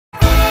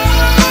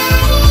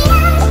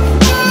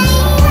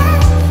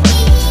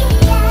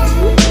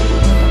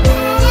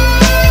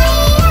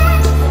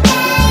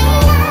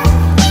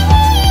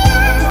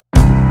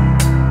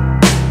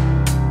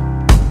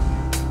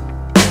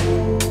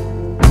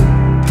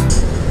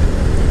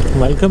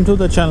Welcome to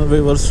the channel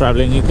viewers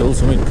travelling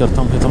eagles. उम्मीद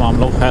करता हूँ कि तमाम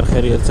लोग खैर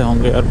खैरियत से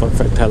होंगे और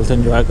परफेक्ट हेल्थ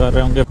एंजॉय कर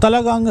रहे होंगे।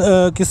 तलागांग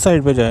किस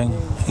साइड पे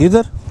जाएंगे?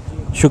 इधर।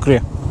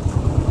 शुक्रिया।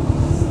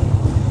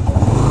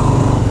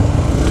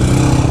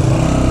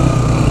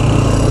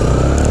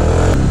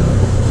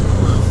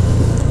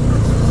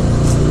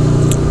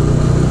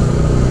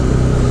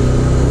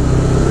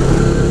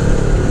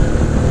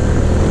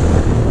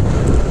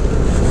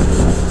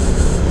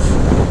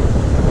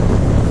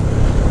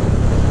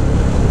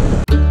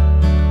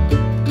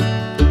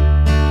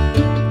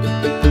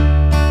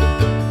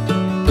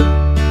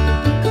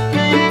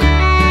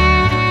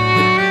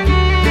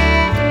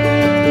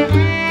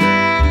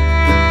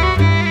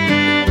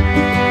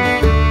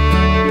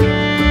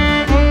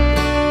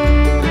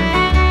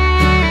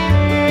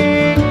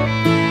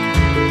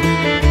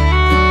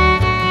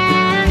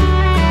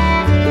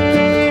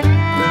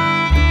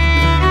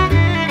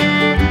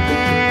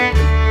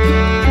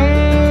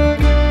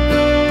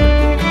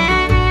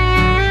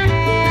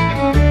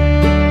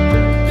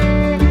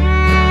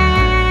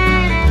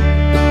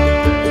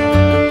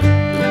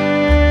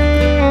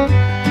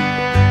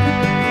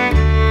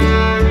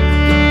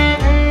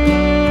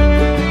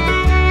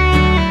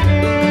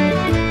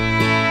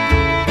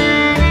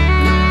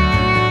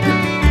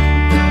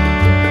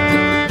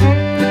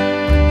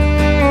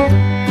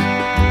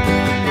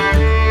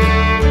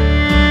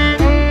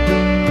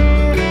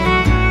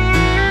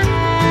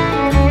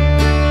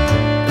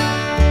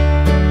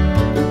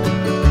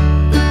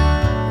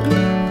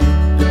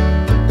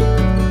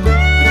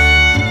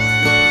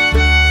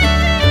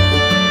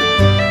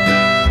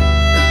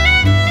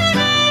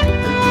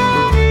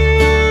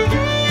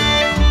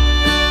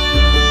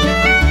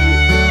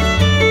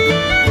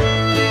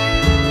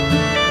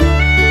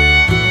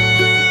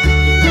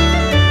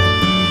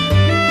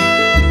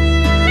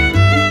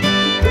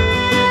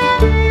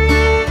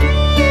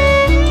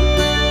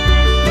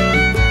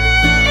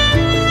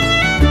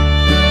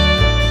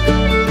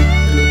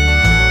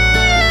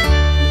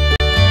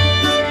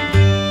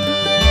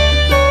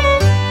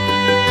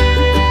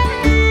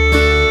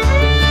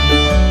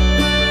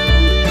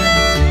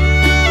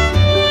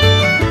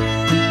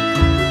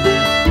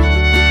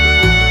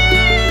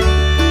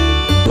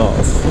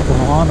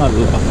 सुभान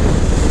अल्लाह,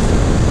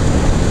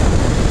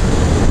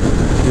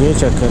 ये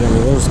चेक करें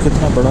व्यूअर्स,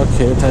 कितना बड़ा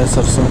खेत है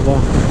सरसों का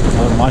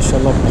और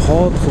माशाल्लाह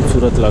बहुत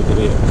खूबसूरत लग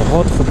रही है,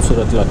 बहुत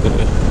खूबसूरत लग रही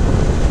है।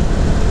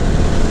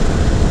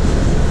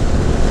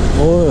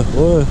 ओए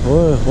ओए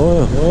ओए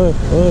ओए ओए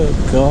ओए,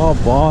 क्या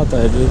बात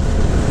है जी,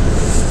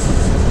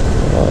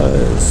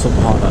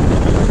 सुभान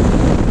अल्लाह।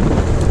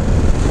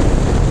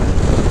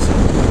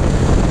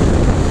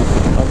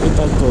 अभी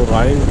तक तो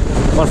राइड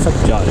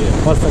परफेक्ट जा रही है,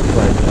 परफेक्ट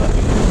राइड जा रही है।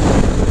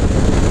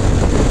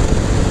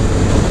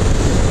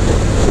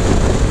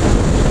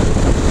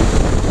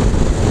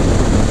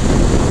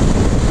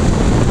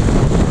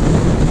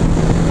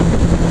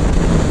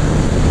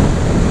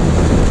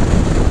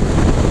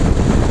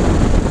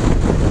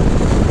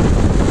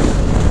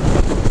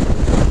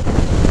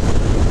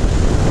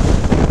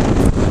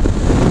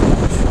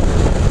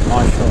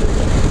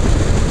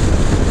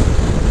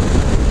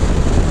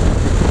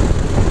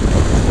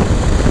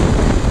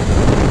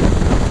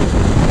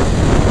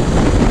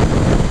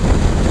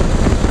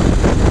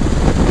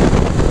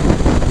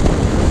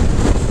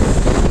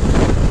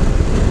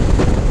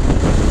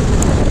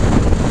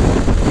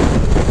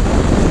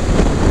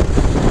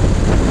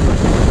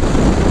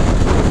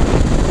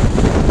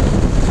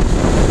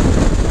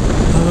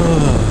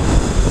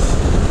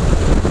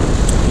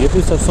 ये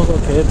भी सरसों का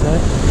खेत है,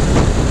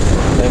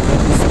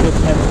 लेकिन इसके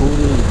इतने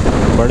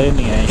फूल बड़े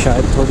नहीं हैं,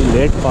 शायद थोड़ी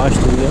लेट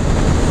काश्त हुई है।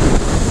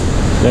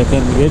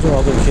 लेकिन ये जो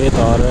आगे खेत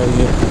आ रहा है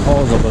ये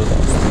बहुत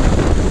ज़बरदस्त है,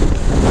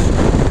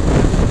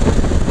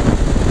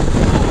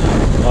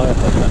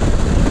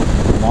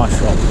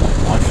 माशाल्लाह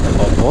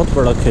माशाल्लाह, बहुत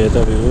बड़ा खेत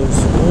है व्यूअर्स।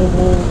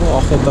 वो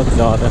आखिर तक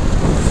जा रहा है,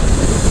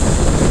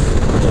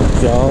 तो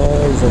क्या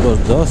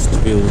ज़बरदस्त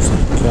व्यूज़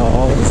है, क्या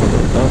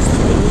ज़बरदस्त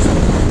व्यूज़ है।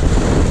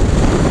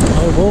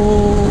 और वो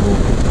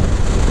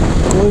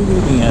कोई भी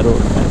नहीं है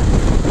रोड में,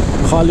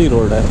 खाली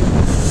रोड है,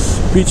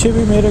 पीछे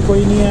भी मेरे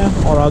कोई नहीं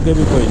है और आगे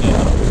भी कोई नहीं आ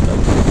रहा अभी तक।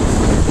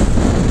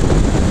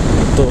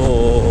 तो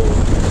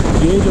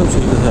ये जो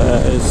चीज़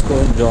है इसको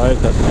एंजॉय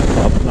करने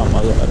का अपना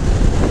मज़ा है।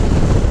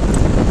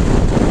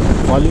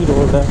 खाली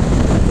रोड है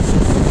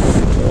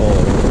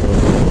और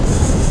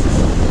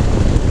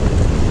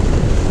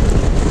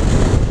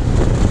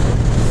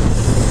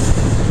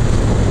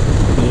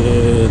ये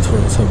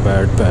थोड़ा सा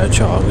बैड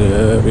पैच आ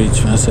गया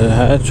बीच में से,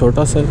 है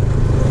छोटा सा।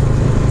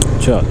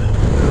 चल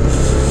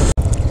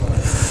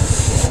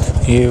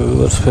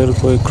ये फिर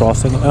कोई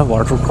क्रॉसिंग है,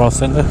 वाटर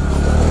क्रॉसिंग है।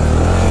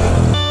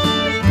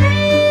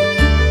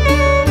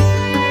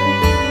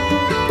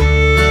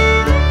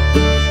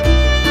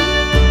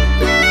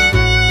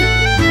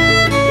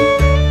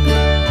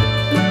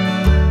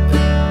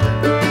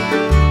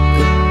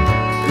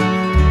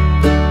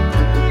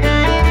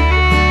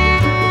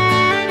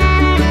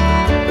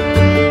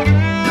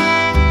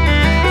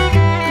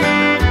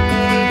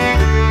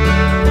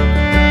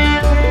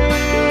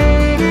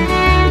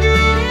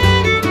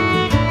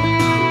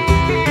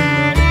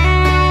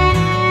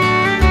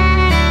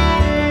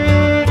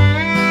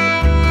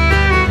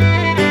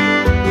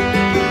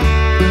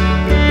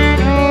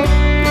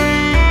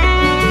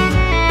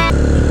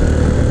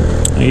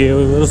 ये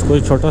व्यूअर्स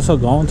कोई छोटा सा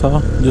गांव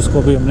था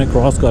जिसको भी हमने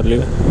क्रॉस कर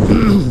लिया।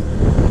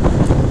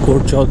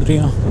 कोट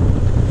चौधरियाँ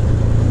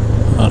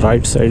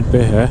राइट साइड पे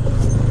है,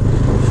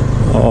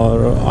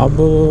 और अब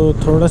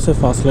थोड़े से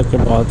फासले के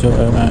बाद जो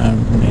है मैं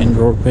मेन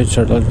रोड पे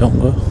चढ़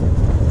जाऊँगा,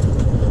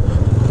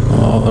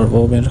 और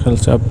वो मेरे ख्याल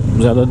से अब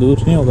ज़्यादा दूर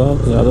नहीं होगा,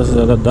 ज़्यादा से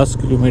ज़्यादा 10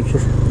 किलोमीटर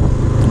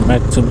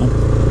मैक्सिमम।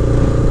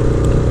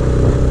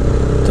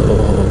 तो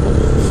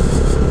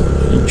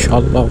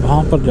इंशाल्लाह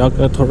वहाँ पर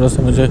जाकर थोड़ा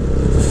सा मुझे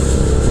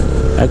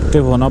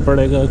एक्टिव होना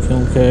पड़ेगा,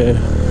 क्योंकि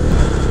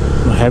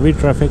हैवी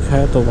ट्रैफिक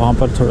है तो वहाँ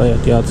पर थोड़ा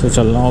एहतियात से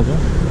चलना होगा।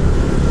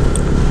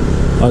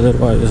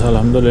 अदरवाइज़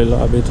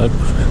अल्हम्दुलिल्लाह अभी तक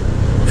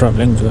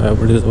ट्रैवलिंग जो है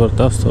बड़ी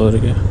ज़बरदस्त हो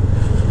रही है,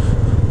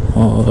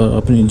 और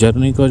अपनी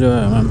जर्नी को जो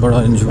है मैं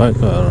बड़ा इंजॉय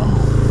कर रहा हूँ।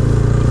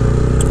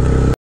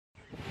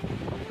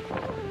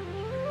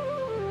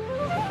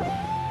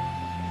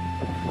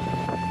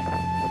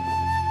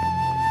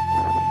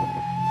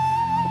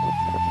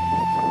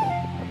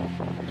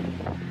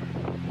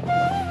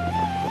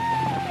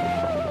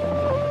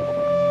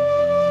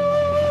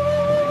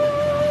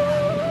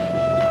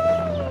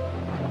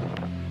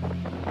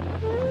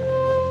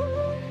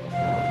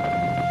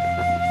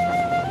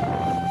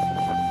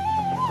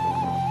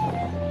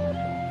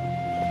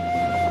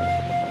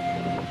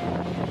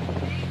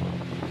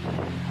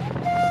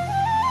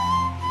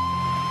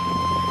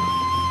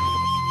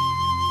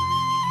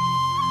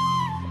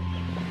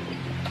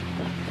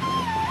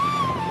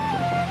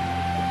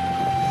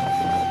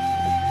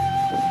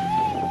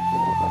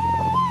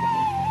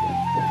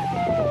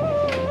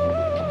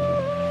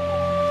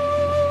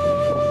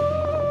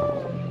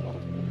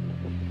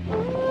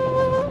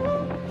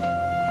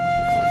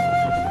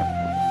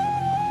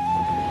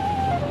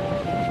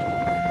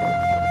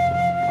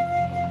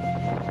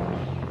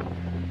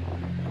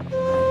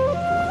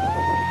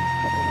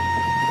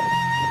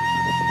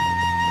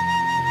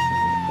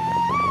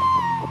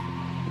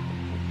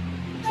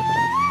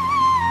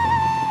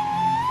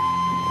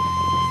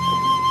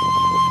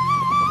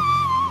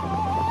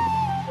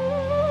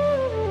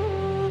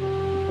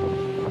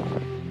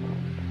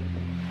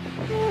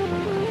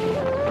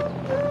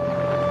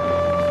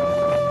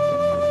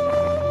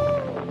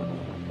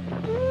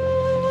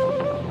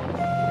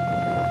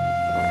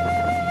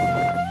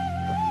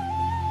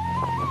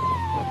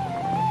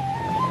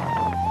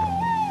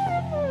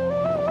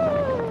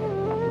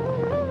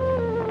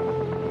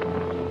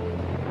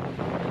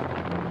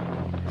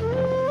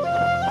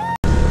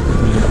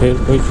 फिर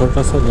कोई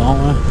छोटा सा गांव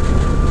है।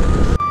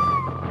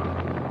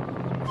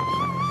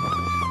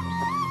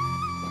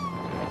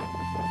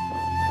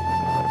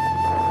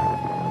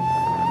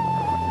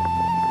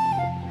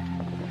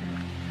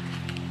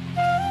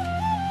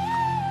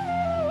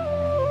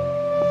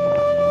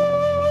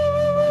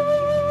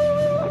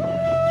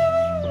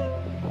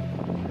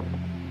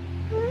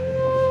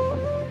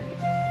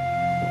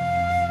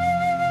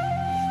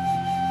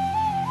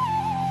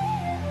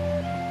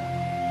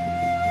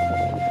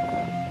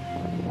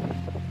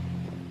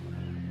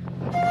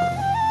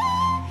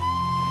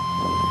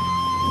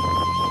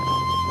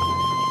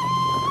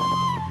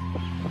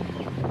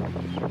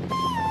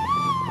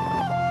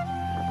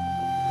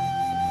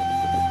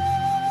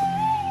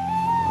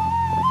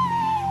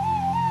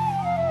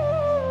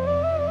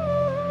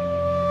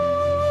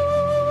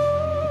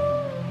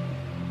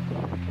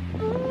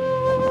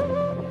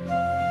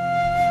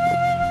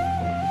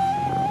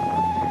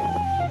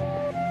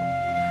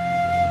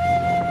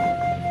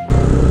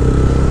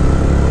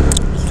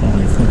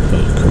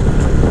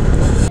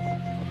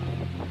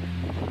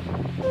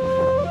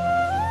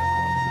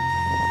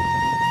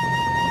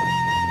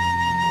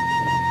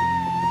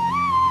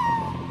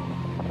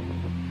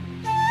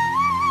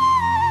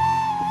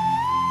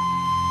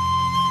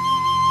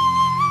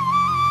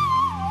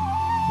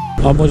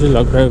 अब मुझे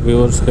लग रहा है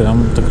व्यूअर्स के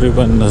हम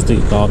तकरीबन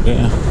नज़दीक आ गए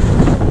हैं।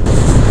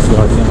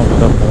 गाड़ियाँ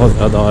वगैरह बहुत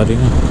ज़्यादा आ रही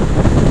हैं।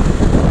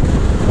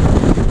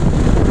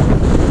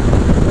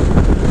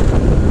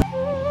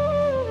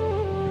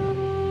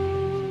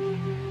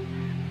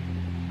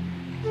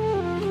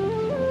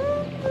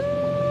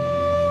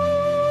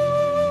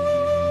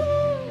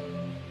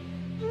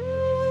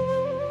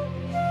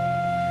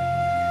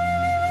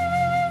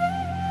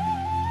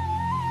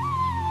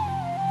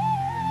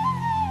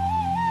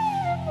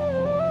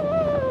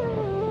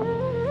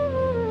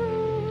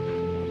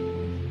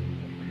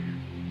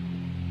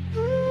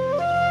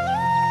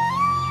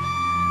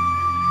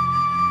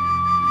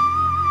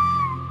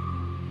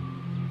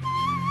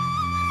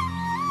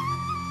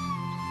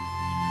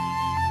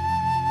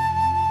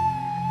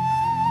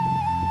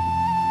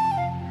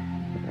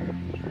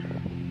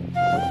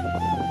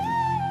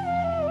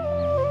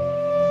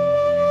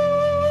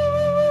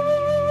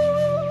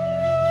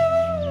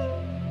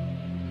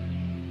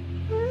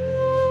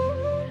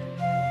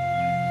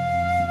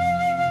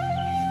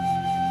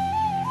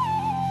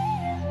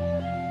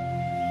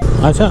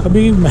 अच्छा,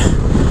 अभी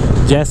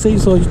मैं जैसे ही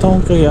सोचता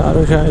हूँ कि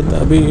यार शायद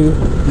अभी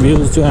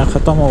व्यूज़ जो हैं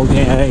ख़त्म हो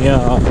गए हैं, या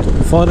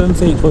फ़ौरन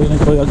से ही कोई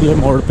ना कोई अगले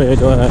मोड़ पे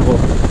जो है वो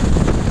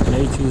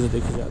नई चीज़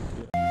दिख जाती है।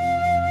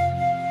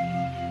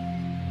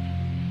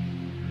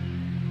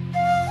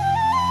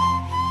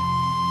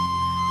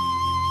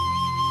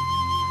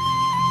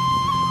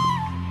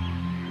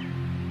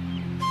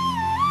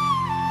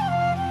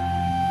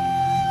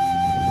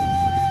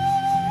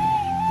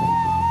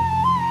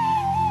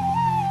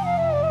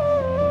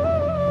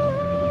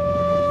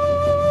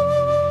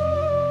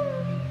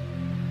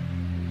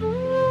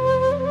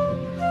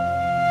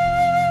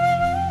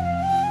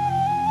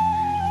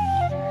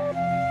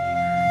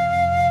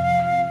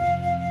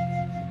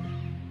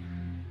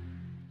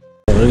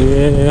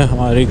 ये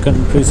हमारी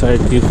कंट्री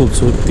साइड की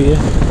खूबसूरती है।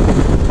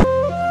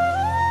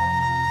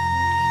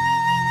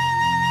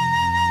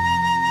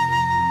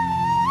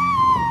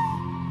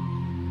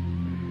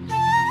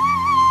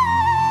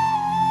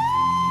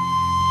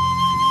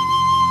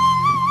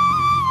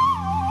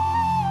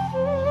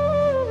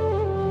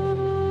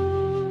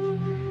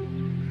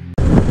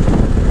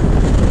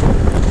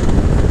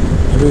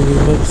 अभी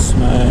बस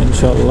मैं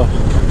इंशाल्लाह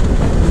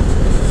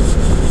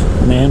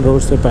मेन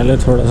रोड से पहले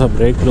थोड़ा सा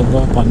ब्रेक लूँगा,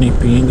 पानी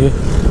पियेंगे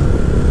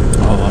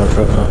और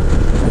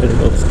फिर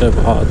उसके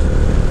बाद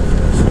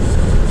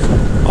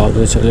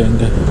आगे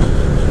चलेंगे।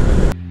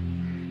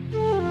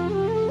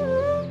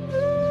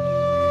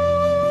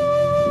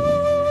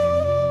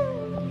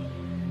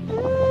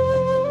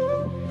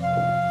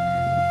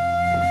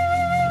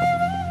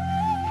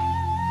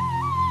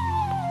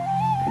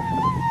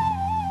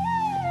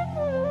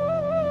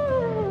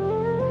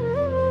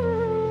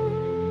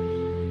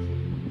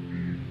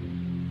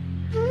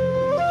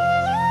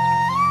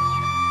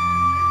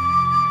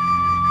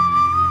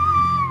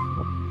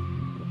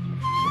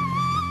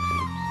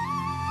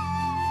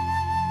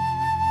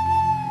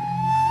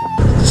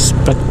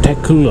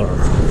 Spectacular.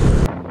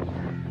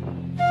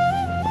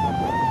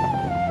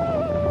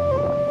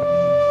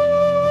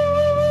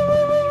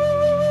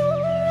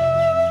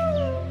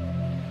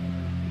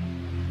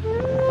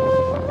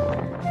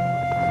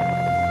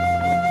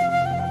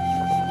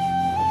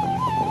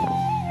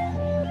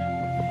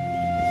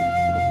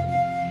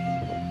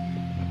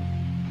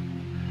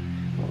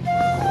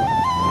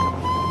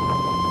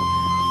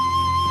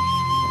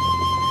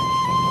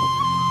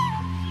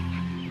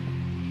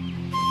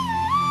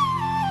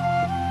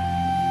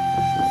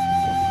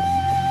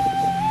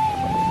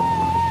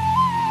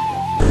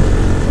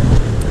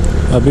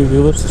 अभी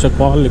व्यूअर्स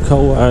चकवाल लिखा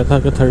हुआ आया था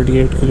कि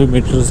 38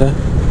 किलोमीटर्स है,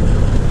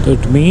 तो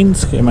इट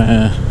मीन्स कि मैं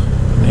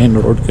मेन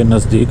रोड के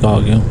नज़दीक आ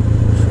गया हूँ।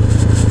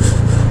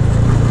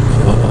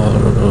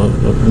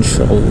 और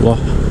इंशाल्लाह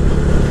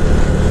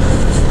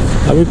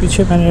अभी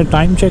पीछे मैंने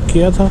टाइम चेक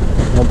किया था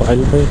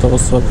मोबाइल पे, तो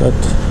उस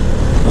वक़्त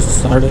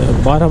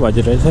 12:30 बज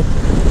रहे थे,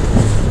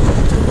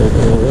 तो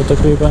वो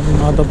तकरीबन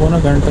आधा पौना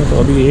घंटा, तो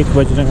अभी 1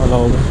 बजने वाला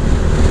होगा।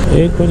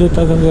 1 बजे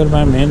तक अगर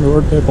मैं मेन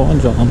रोड पे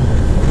पहुँच जाऊँ ना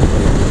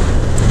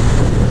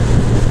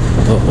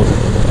तो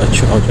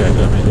अच्छा हो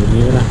जाएगा मेरे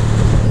लिए।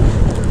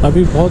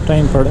 अभी बहुत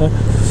टाइम पड़ा है,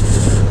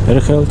 मेरे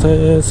ख्याल से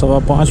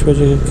 5:15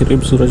 बजे के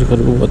करीब सूरज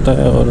गरूब होता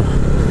है और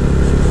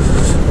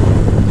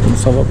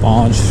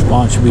 5:15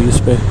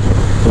 5:20 पे,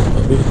 तो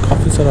अभी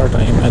काफ़ी सारा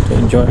टाइम है, तो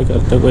एंजॉय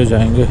करते हुए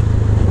जाएंगे।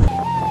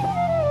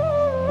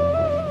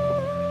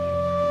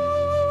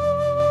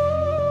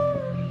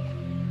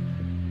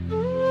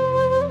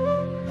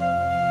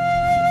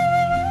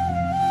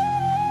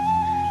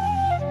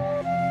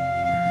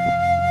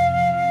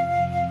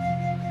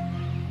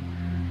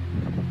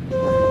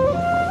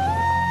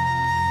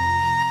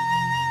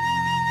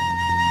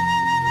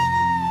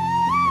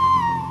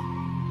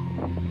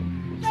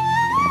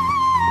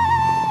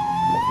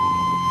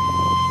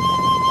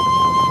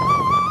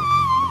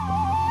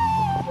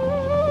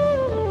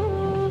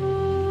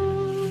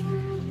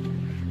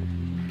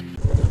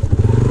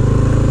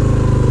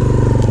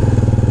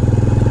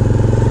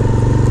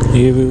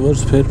 ये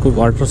व्यूअर्स फिर कोई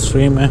वाटर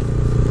स्ट्रीम है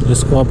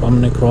जिसको अब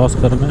हमने क्रॉस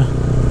करना है।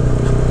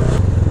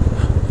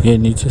 ये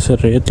नीचे से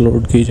रेत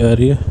लोड की जा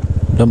रही है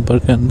डंपर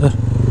के अंदर।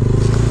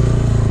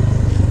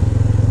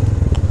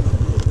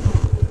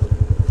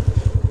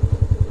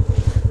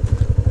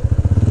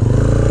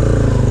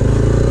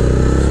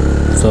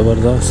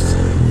 ज़बरदस्त।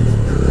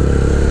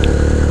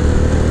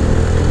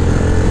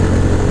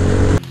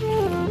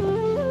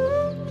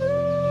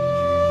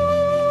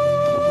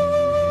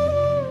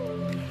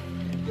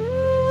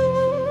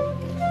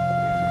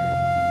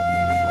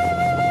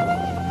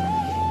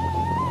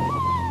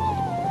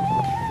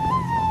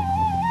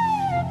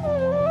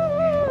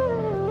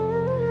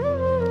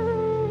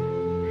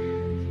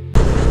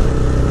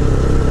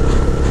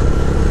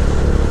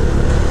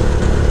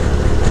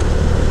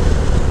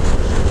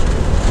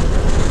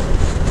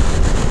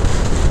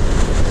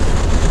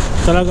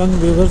 तलागंग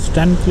व्यूअर्स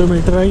 10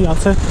 किलोमीटर है यहाँ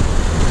से,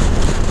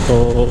 तो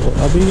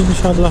अभी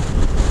इंशाल्लाह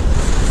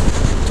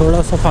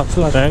थोड़ा सा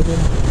फासला रह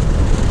गया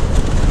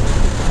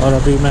और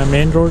अभी मैं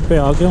मेन रोड पे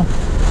आ गया हूँ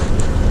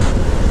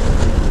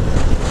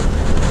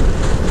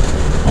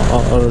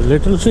और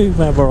लिटरली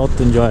मैं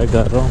बहुत इंजॉय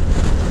कर रहा हूँ,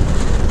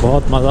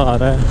 बहुत मज़ा आ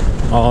रहा है।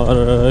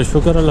 और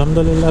शुक्र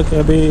अल्हम्दुलिल्लाह कि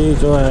अभी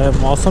जो है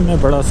मौसम में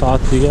बड़ा साथ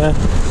दिया है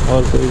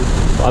और कोई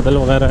बादल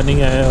वगैरह नहीं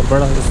है और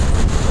बड़ा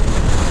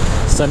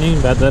सनी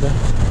वेदर है।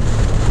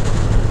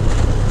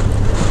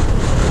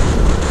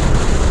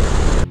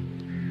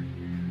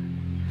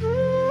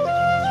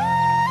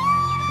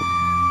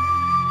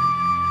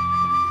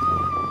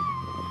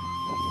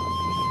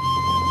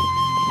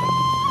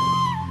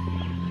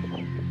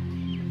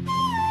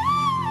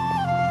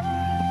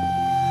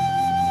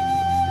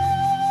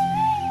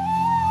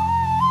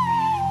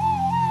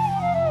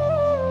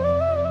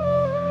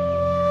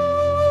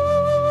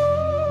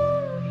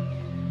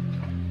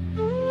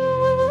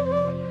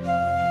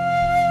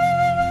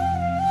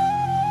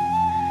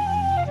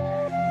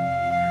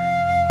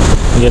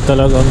 ये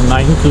तलागंग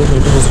 9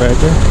 किलोमीटर्स रह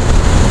गए।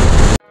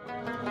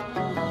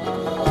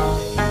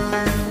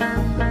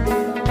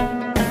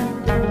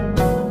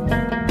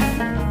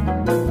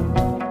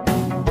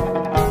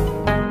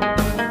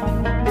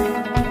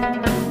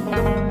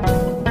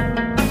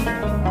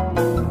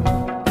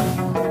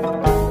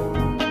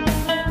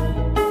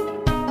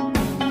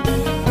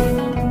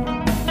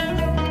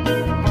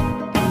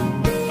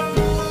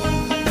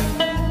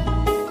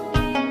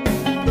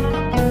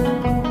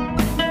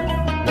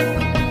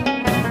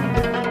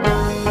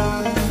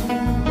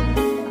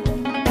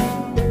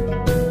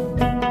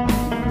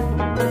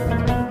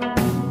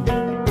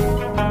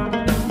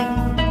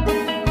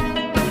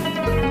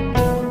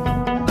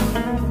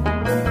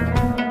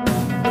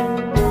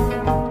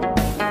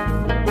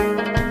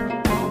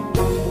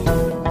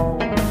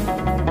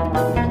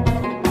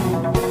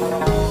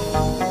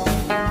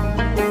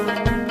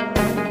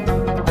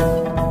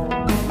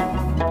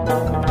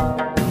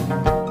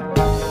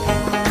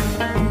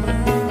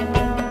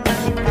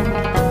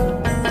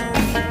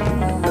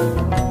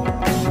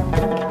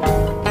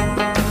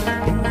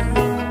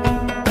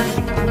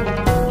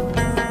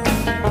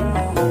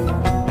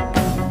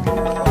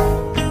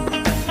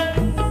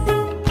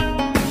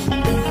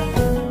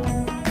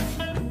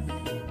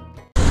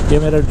 ये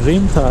मेरा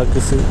ड्रीम था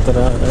किसी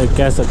तरह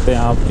कह सकते हैं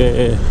आपके,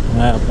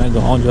 मैं अपने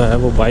गांव जो है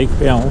वो बाइक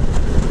पे आऊँ।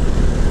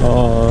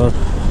 और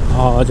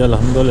आज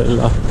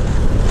अल्हम्दुलिल्लाह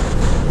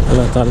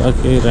अल्लाह ताला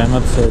की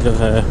रहमत से जो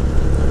है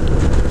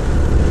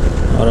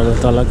और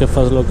अल्लाह ताला के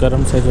फजल व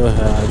करम से जो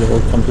है आज वो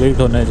कंप्लीट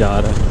होने जा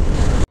रहा है।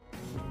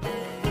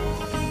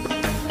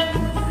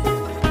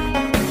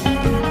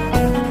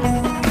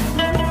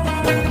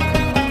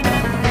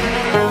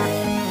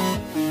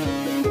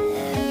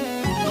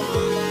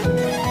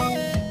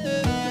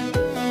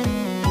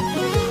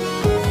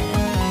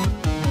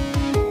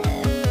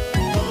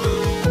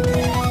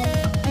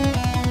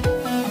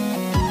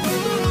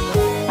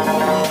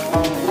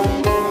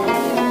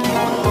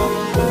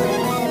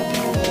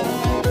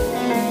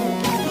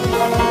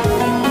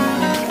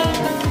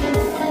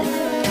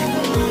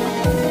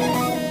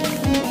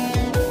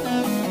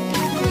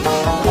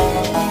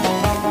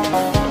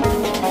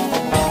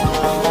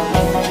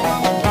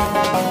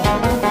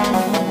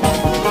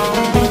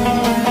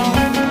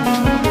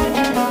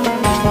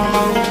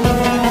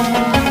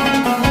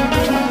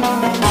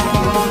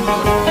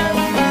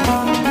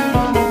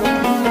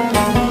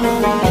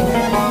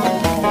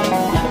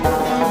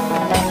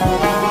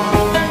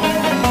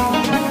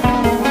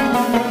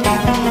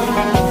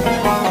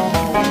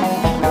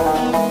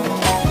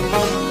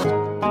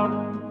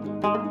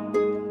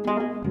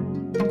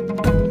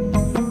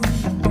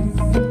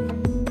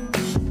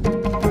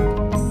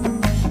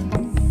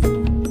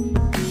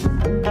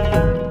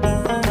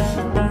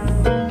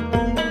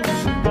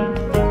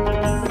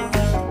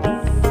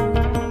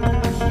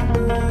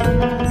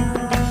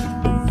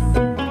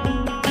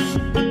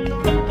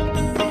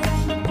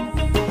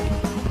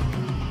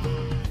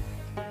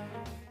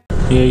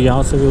 ये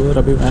यहाँ से भी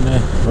अभी मैंने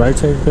राइट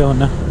साइड पे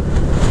होना है,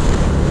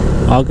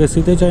 आगे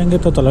सीधे जाएंगे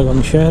तो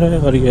तलागंग शहर है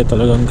और ये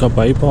तलागंग का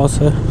बाईपास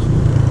है।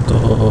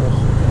 तो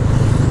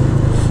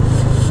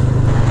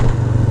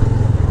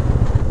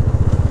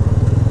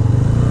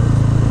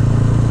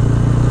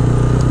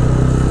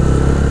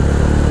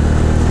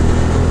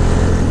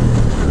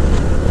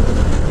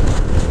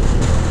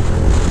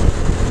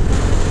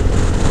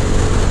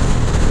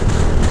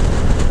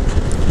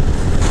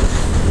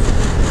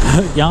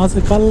यहाँ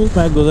से कल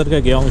मैं गुज़र के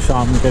गया हूँ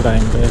शाम के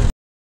टाइम पे,